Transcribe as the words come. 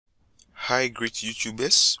Hi great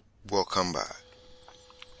YouTubers, welcome back.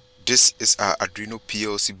 This is our Arduino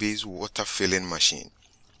PLC based water filling machine.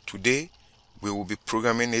 Today we will be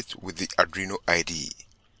programming it with the Arduino IDE.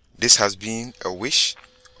 This has been a wish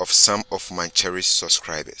of some of my cherished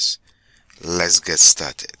subscribers. Let's get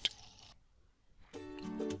started.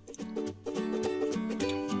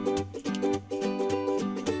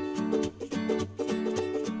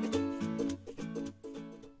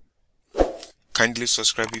 Kindly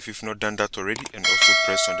subscribe if you've not done that already, and also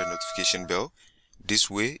press on the notification bell. This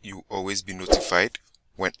way you will always be notified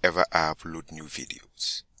whenever I upload new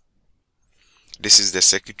videos. This is the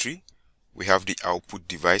circuitry. We have the output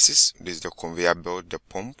devices. This is the conveyor belt, the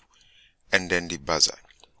pump, and then the buzzer.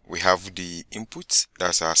 We have the input,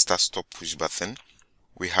 that's our start stop push button.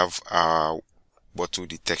 We have our bottle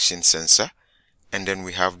detection sensor, and then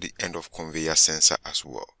we have the end of conveyor sensor as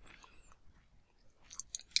well.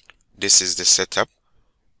 This is the setup.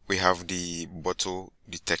 We have the bottle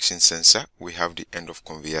detection sensor, we have the end of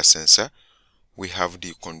conveyor sensor, we have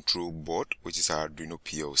the control board, which is our Arduino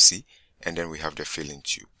PLC, and then we have the filling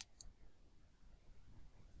tube.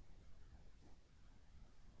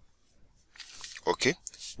 Okay,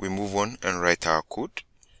 we move on and write our code.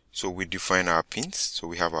 So we define our pins. So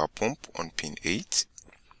we have our pump on pin 8,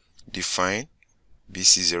 define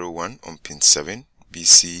BC01 on pin 7,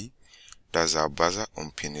 BC, that's our buzzer,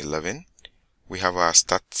 on pin 11. We have our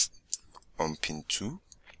start on pin 2,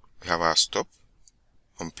 we have our stop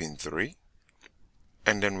on pin 3,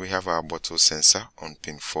 and then we have our bottle sensor on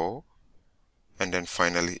pin 4, and then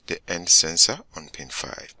finally the end sensor on pin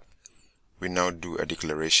 5. We now do a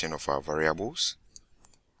declaration of our variables.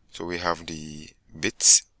 So we have the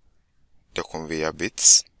bits, the conveyor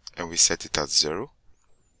bits, and we set it at 0,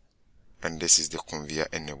 and this is the conveyor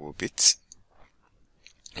enable bit,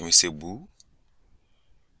 and we say boo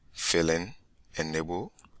filling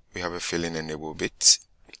enable. We have a filling enable bit,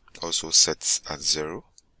 also set at 0.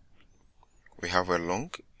 We have a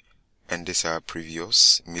long, and this is our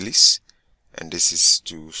previous millis, and this is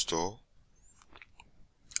to store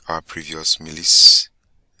our previous millis.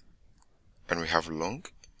 And we have long,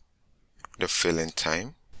 the filling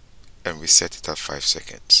time, and we set it at 5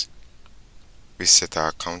 seconds. We set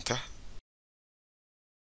our counter.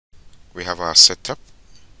 We have our setup,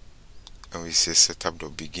 and we say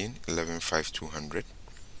setup.begin 115200,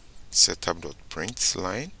 setup.print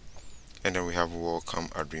line, and then we have welcome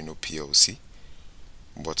Arduino PLC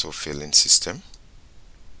bottle filling system.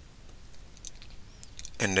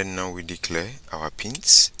 And then now we declare our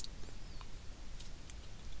pins.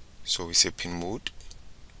 So we say pin mode,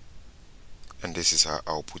 and this is our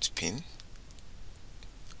output pin.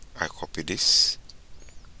 I copy this,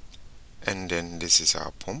 and then this is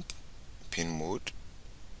our pump pin mode.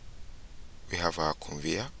 We have our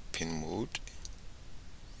conveyor pin mode.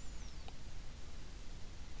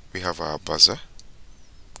 We have our buzzer,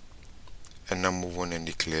 and now move on and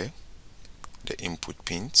declare the input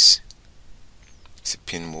pins. It's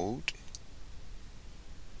pin mode,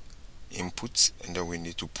 input, and then we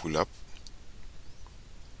need to pull up,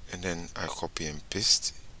 and then I copy and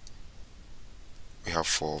paste. We have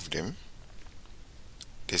 4 of them.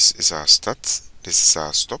 This is our start, this is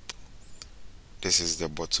our stop, this is the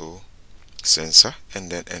bottle sensor,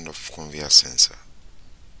 and then end of conveyor sensor.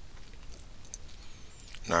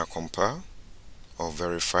 Now compile or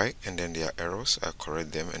verify, and then there are errors, I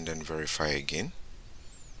correct them and then verify again.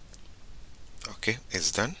 Okay,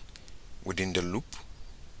 it's done. Within the loop,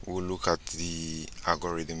 we'll look at the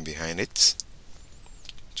algorithm behind it.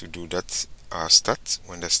 To do that, our start,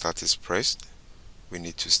 when the start is pressed, we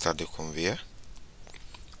need to start the conveyor.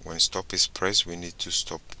 When stop is pressed, we need to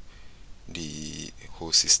stop the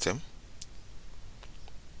whole system.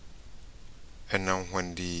 And now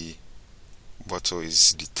when the bottle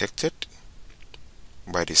is detected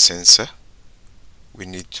by the sensor, we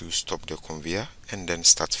need to stop the conveyor and then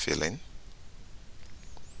start filling.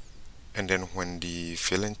 And then when the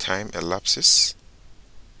filling time elapses,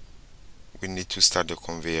 we need to start the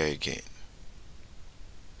conveyor again.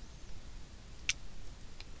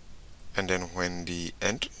 And then when the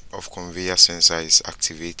end of conveyor sensor is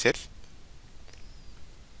activated,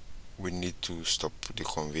 we need to stop the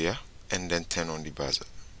conveyor and then turn on the buzzer.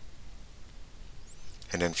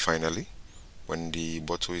 And then finally, when the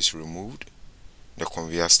bottle is removed, the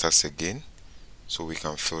conveyor starts again, so we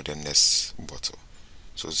can fill the next bottle.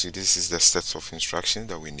 So see, this is the sets of instructions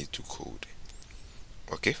that we need to code.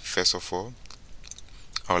 Okay, first of all,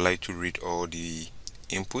 I would like to read all the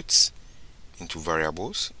inputs into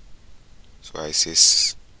variables. So I say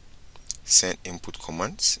send input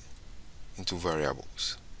commands into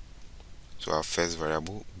variables. So our first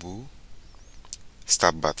variable, boo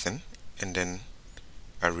start button, and then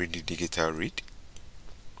I read the digital read.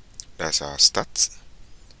 That's our start.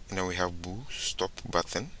 And then we have bool stop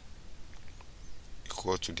button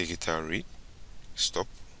equal to digital read stop.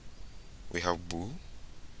 We have bool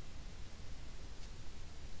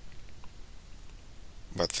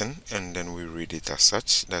button, and then we read it as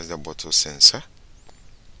such. That's the bottle sensor.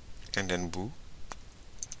 And then bool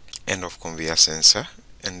end of conveyor sensor,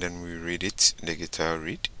 and then we read it digital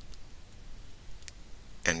read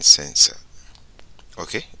and sensor.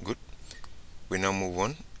 Okay, good. We now move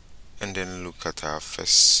on and then look at our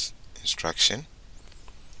first instruction.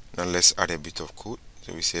 Now let's add a bit of code.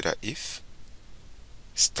 So we say that if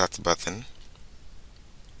start button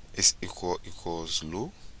is equals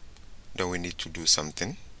low, then we need to do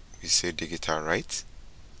something. We say digital write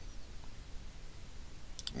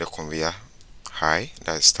the conveyor high,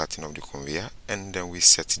 that is starting of the conveyor, and then we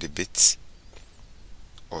set the bit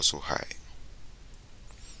also high.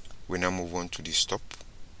 We now move on to the stop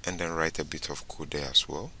and then write a bit of code there as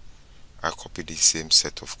well. I copy the same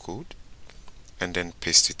set of code and then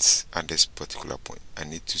paste it at this particular point. I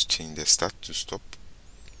need to change the start to stop,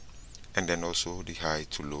 and then also the high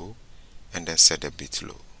to low, and then set the bit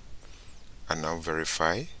low. And now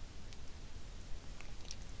verify.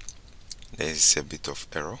 There is a bit of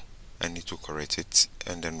error. I need to correct it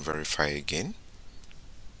and then verify again.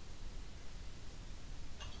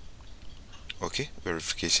 Okay,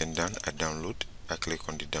 verification done. I download. I click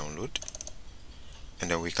on the download, and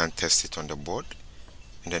then we can test it on the board.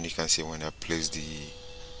 And then you can see when I place the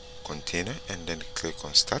container and then click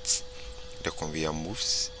on start, the conveyor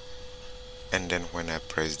moves, and then when I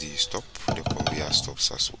press the stop, the conveyor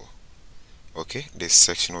stops as well. Okay, this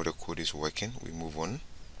section of the code is working. We move on,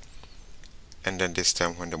 and then this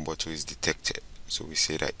time when the bottle is detected, so we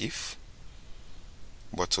say that if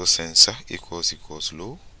bottle sensor equals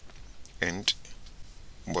low and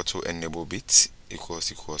bottle enable bit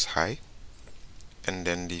equals high, and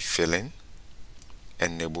then the filling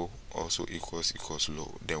enable also equals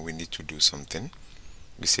low, then we need to do something.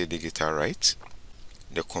 We say digital write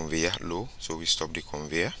the conveyor low, so we stop the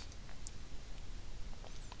conveyor,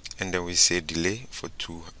 and then we say delay for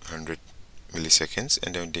 200 milliseconds,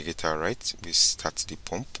 and then digital write we start the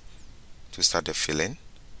pump to start the filling,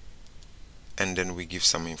 and then we give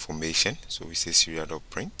some information. So we say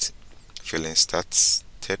serial.print filling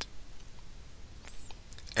started,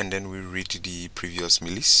 and then we read the previous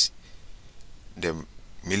millis, the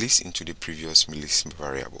millis into the previous millis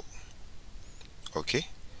variable. Okay,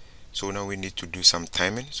 so now we need to do some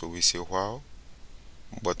timing. So we say while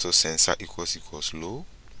bottle sensor equals low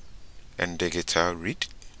and digital read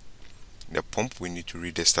the pump, we need to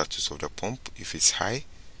read the status of the pump. If it's high,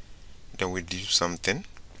 then we do something.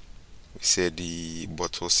 We say the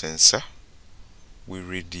bottle sensor, we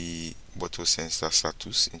read the bottle sensor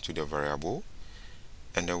status into the variable,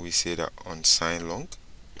 and then we say that on sign long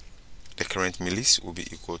the current millis will be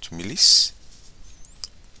equal to millis,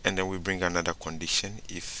 and then we bring another condition.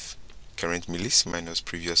 If current millis minus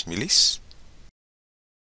previous millis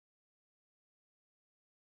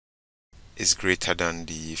is greater than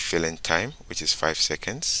the filling time, which is 5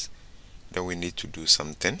 seconds, then we need to do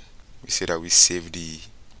something. We say that we save the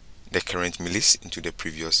current millis into the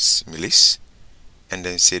previous millis, and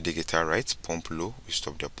then say digital write pump low, we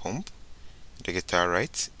stop the pump, digital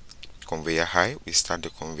write conveyor high, we start the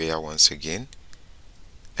conveyor once again,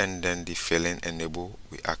 and then the filling enable,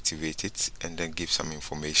 we activate it and then give some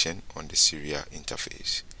information on the serial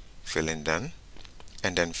interface. Filling done,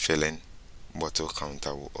 and then filling bottle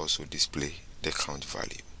counter will also display the count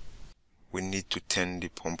value. We need to turn the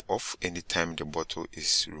pump off anytime the bottle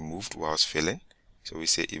is removed whilst filling. So we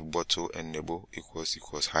say if bottle enable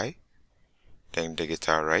equals high, then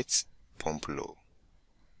digital write pump low.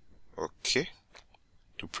 Okay,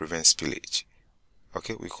 to prevent spillage.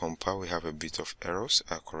 Okay, we compile. We have a bit of errors.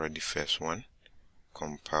 I correct the first one,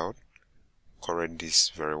 compiled, correct this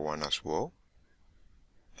very one as well,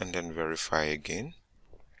 and then verify again,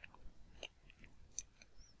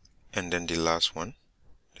 and then the last one,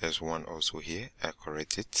 there's one also here, I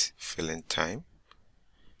correct it, filling time,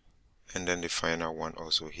 and then the final one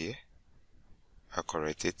also here, I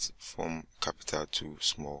correct it from capital to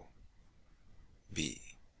small b.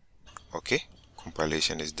 Okay,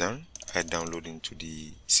 compilation is done. I download into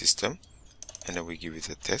the system, and then we give it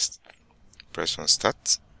a test. Press on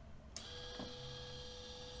start.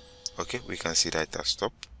 Okay, we can see that it has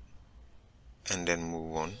stopped, and then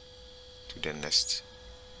move on to the next.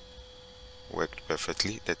 Worked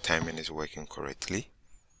perfectly. The timing is working correctly.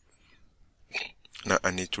 Now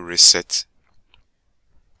I need to reset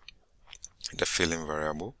the filling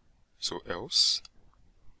variable. So else,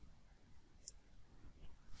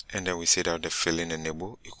 and then we say that the filling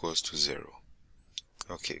enable equals to 0.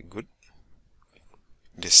 Okay, good.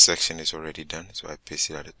 This section is already done, so I paste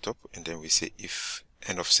it at the top, and then we say if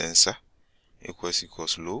end of sensor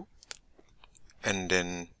equals low, and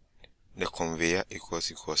then the conveyor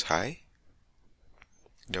equals high.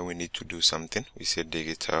 Then we need to do something. We say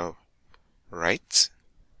digital right.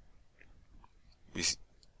 We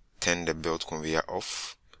turn the belt conveyor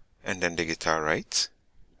off, and then digital right.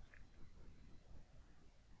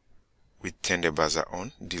 We turn the buzzer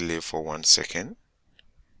on, delay for 1 second,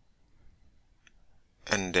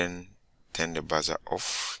 and then turn the buzzer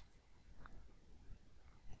off.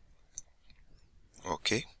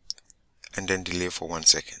 Okay, and then delay for 1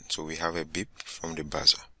 second, so we have a beep from the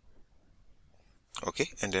buzzer.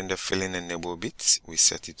 Okay, and then the filling enable bit, we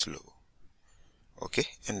set it low. Okay,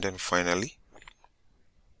 and then finally,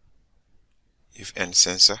 if end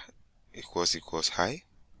sensor equals high,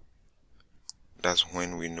 that's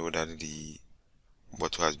when we know that the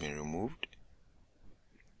bottle has been removed,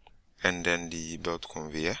 and then the belt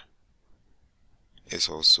conveyor is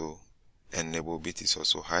also, enable bit is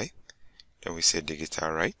also high. Then we say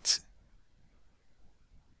digital right.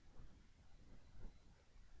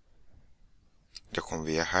 The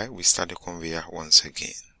conveyor high, we start the conveyor once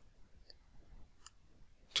again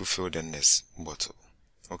to fill the next bottle.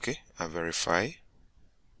 Okay, I verify.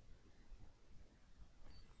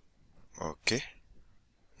 Okay,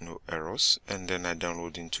 no errors, and then I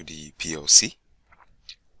download into the PLC.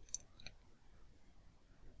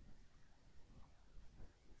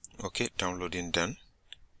 Okay, downloading done,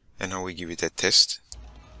 and now we give it a test.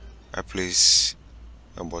 I place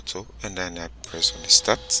a bottle, and then I press on the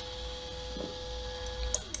start,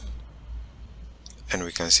 and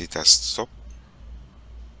we can see it has stopped.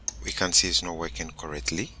 We can see it's not working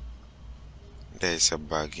correctly. There is a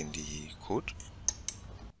bug in the code.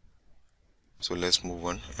 So let's move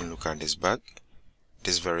on and look at this bug.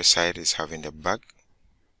 This very side is having the bug.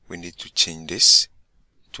 We need to change this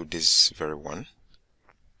to this very one,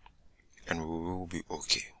 and we will be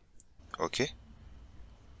okay. Okay,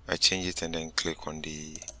 I change it and then click on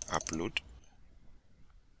the upload.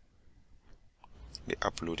 The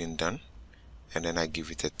uploading done, and then I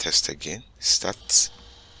give it a test again. Start.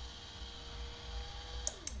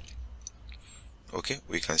 Okay,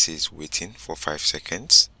 we can see it's waiting for 5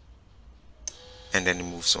 seconds, and then it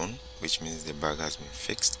moves on, which means the bug has been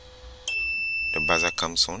fixed. The buzzer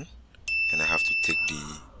comes on, and I have to take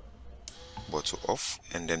the bottle off,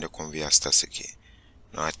 and then the conveyor starts again.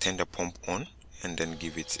 Now I turn the pump on and then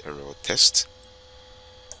give it a real test.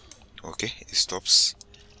 Okay, it stops.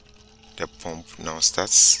 The pump now start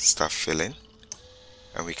filling,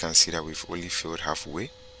 and we can see that we've only filled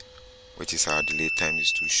halfway, which is our delay time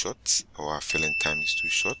is too short, or our filling time is too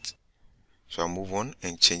short. So I'll move on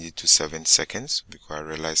and change it to 7 seconds, because I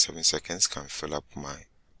realize 7 seconds can fill up my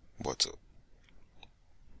bottle.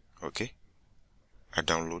 Okay, I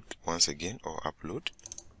download once again, or upload.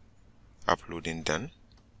 Uploading done.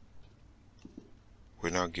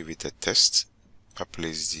 We now give it a test. I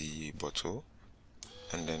place the bottle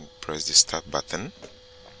and then press the start button.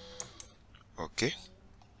 Okay,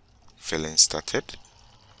 filling started.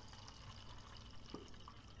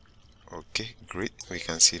 Okay, great. We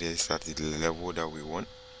can see this at the level that we want.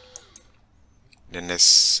 The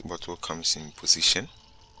next bottle comes in position.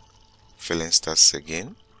 Filling starts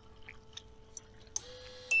again.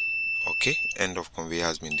 Okay, end of conveyor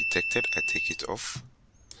has been detected. I take it off.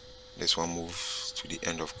 This one moves to the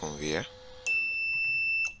end of conveyor.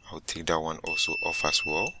 I'll take that one also off as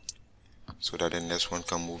well, so that the next one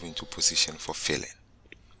can move into position for filling.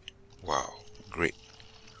 Wow, great.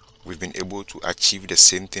 We've been able to achieve the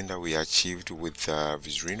same thing that we achieved with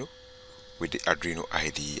Visuino, with the Arduino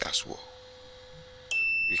IDE as well.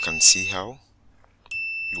 You can see how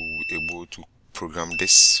you will be able to program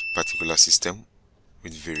this particular system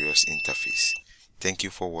with various interfaces. Thank you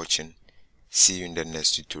for watching. See you in the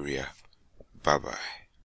next tutorial. Bye bye.